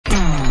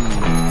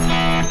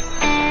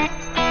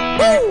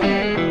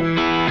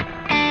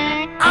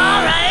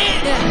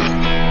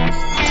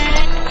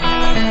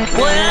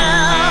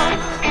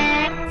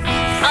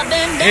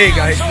Hey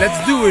guys,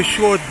 let's do a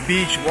short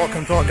beach walk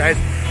and talk, guys.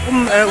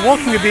 I'm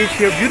walking the beach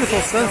here, beautiful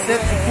sunset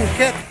in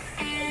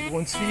Phuket. You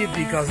won't see it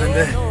because in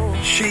the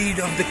shade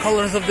of the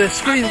colors of the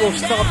screen will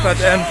stop,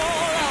 but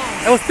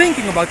I was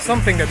thinking about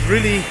something that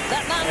really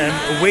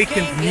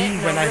awakened me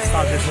when I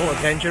started this whole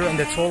adventure, and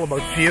that's all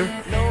about fear.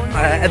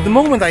 At the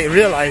moment I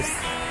realized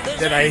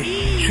that I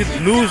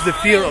should lose the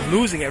fear of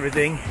losing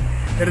everything.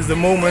 That is the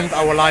moment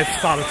our life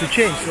started to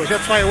change. So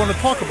that's why I want to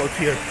talk about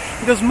fear,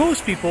 because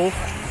most people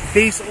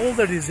base all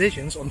their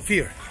decisions on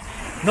fear.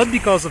 Not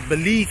because of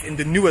belief in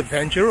the new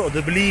adventure or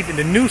the belief in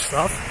the new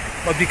stuff,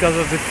 but because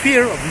of the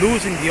fear of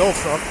losing the old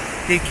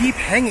stuff. They keep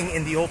hanging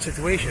in the old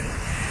situation.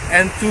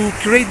 And to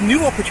create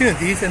new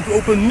opportunities and to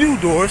open new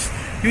doors,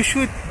 you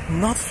should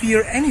not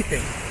fear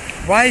anything.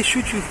 Why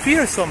should you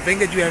fear something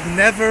that you have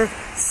never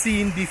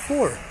seen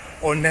before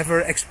or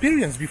never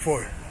experienced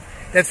before?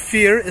 That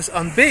fear is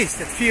unbased.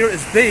 That fear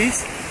is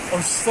based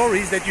on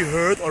stories that you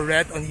heard or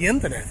read on the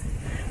internet.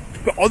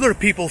 Other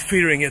people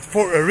fearing it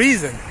for a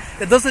reason.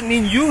 That doesn't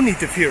mean you need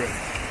to fear it.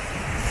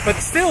 But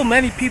still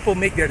many people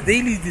make their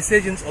daily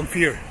decisions on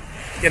fear.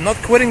 They're not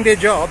quitting their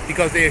job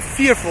because they are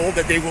fearful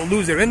that they will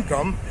lose their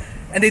income,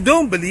 and they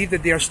don't believe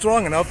that they are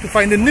strong enough to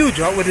find a new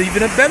job with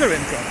even a better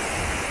income.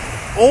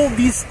 All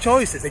these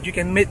choices that you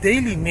can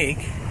daily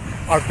make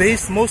are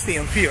based mostly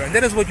on fear, and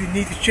that is what you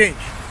need to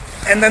change.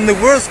 And then the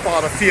worst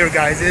part of fear,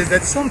 guys, is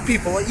that some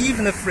people are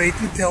even afraid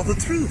to tell the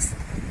truth.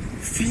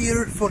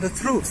 Fear for the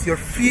truth. Your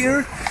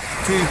fear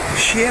to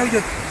share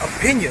your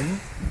opinion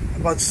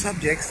about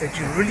subjects that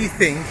you really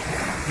think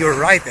you're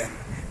right in,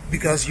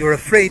 because you're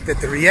afraid that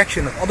the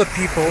reaction of other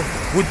people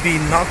would be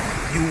not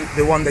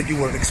the one that you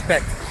would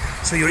expect.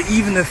 So you're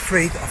even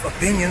afraid of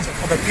opinions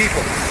of other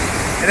people.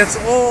 And that's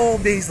all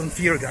based on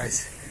fear,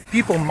 guys.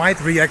 People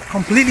might react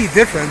completely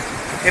different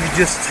if you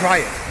just try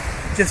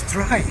it. Just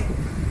try.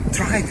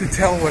 Try to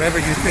tell whatever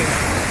you think.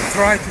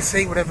 Try to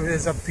say whatever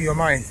is up to your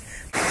mind.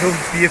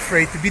 Don't be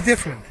afraid to be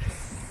different.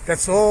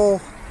 That's all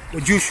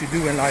what you should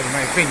do in life, in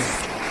my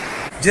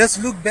opinion.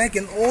 Just look back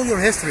in all your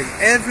history.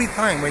 Every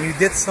time when you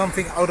did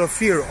something out of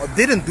fear or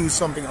didn't do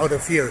something out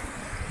of fear,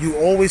 you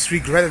always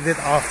regretted it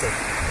after.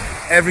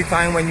 Every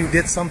time when you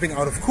did something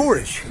out of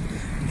courage,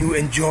 you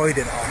enjoyed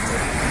it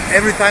after.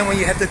 Every time when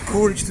you had the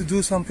courage to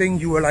do something,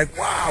 you were like,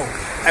 wow,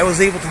 I was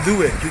able to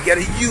do it. You get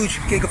a huge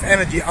kick of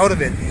energy out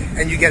of it,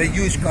 and you get a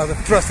huge cloud of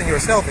trust in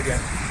yourself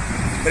again.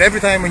 But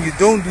every time when you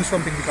don't do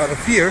something because of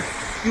fear,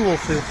 you will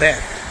feel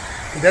bad.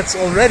 And that's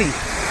already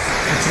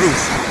the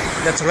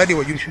truth. That's already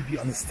what you should be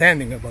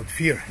understanding about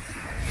fear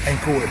and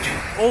courage.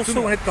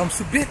 Also, when it comes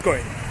to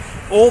Bitcoin,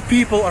 all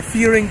people are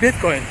fearing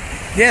Bitcoin.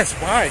 Yes,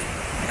 why?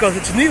 Because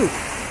it's new.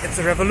 It's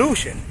a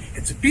revolution.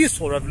 It's a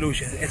peaceful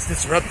revolution. It's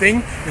disrupting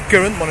the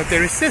current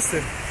monetary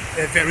system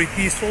in a very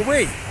peaceful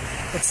way.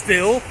 But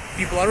still,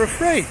 people are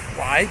afraid.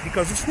 Why?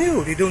 Because it's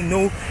new. They don't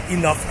know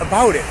enough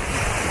about it.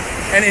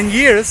 And in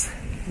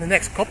the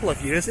next couple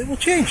of years, it will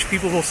change.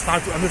 People will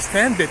start to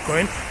understand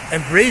Bitcoin,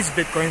 embrace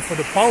Bitcoin for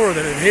the power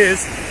that it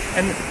is,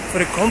 and for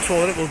the control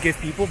that it will give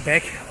people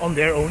back on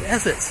their own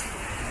assets.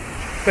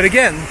 But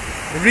again,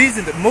 the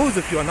reason that most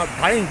of you are not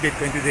buying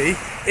Bitcoin today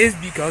is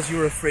because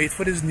you're afraid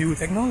for this new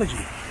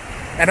technology.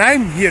 And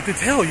I'm here to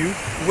tell you,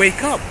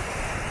 wake up.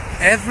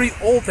 Every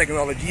old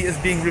technology is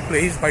being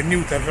replaced by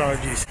new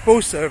technologies.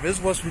 Post service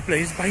was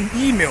replaced by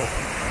email.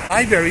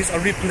 Libraries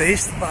are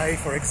replaced by,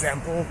 for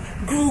example,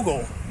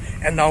 Google.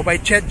 And now by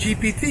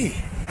ChatGPT.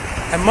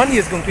 And money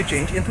is going to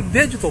change into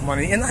digital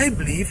money, and I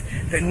believe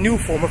the new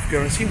form of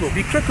currency will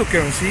be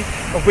cryptocurrency,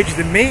 of which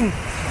the main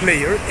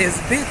player is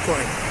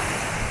Bitcoin.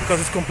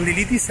 Because it's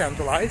completely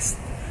decentralized,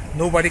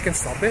 nobody can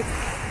stop it,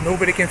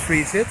 nobody can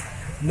freeze it,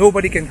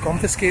 nobody can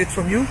confiscate it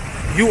from you.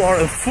 You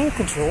are in full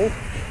control,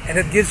 and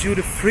it gives you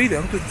the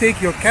freedom to take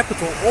your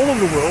capital all over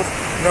the world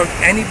without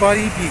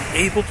anybody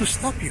being able to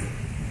stop you.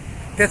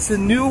 That's a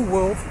new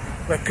world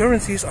where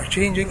currencies are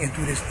changing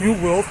into this new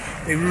world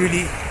they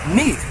really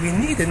need. We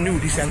need a new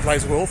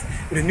decentralized world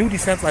with a new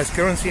decentralized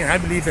currency, and I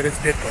believe that it's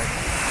Bitcoin.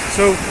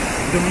 So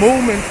the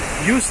moment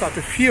you start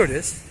to fear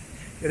this,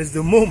 that is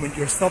the moment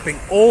you're stopping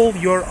all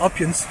your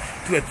options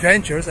to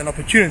adventures and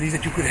opportunities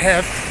that you could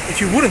have if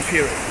you wouldn't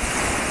fear it.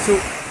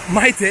 So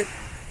my tip,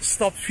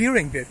 stop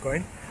fearing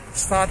Bitcoin,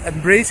 start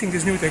embracing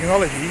this new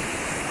technology,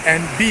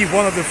 and be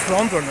one of the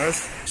front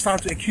runners.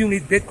 Start to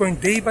accumulate Bitcoin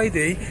day by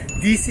day,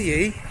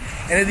 DCA,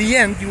 and at the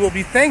end you will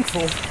be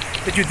thankful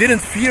that you didn't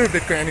fear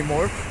Bitcoin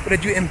anymore, but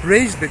that you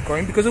embrace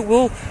Bitcoin, because it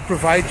will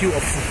provide you of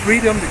the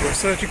freedom that you're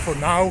searching for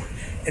now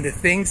and the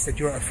things that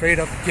you're afraid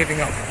of giving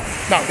up.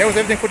 Now, that was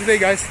everything for today,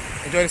 guys.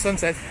 Enjoy the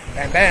sunset.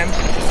 Bam, bam.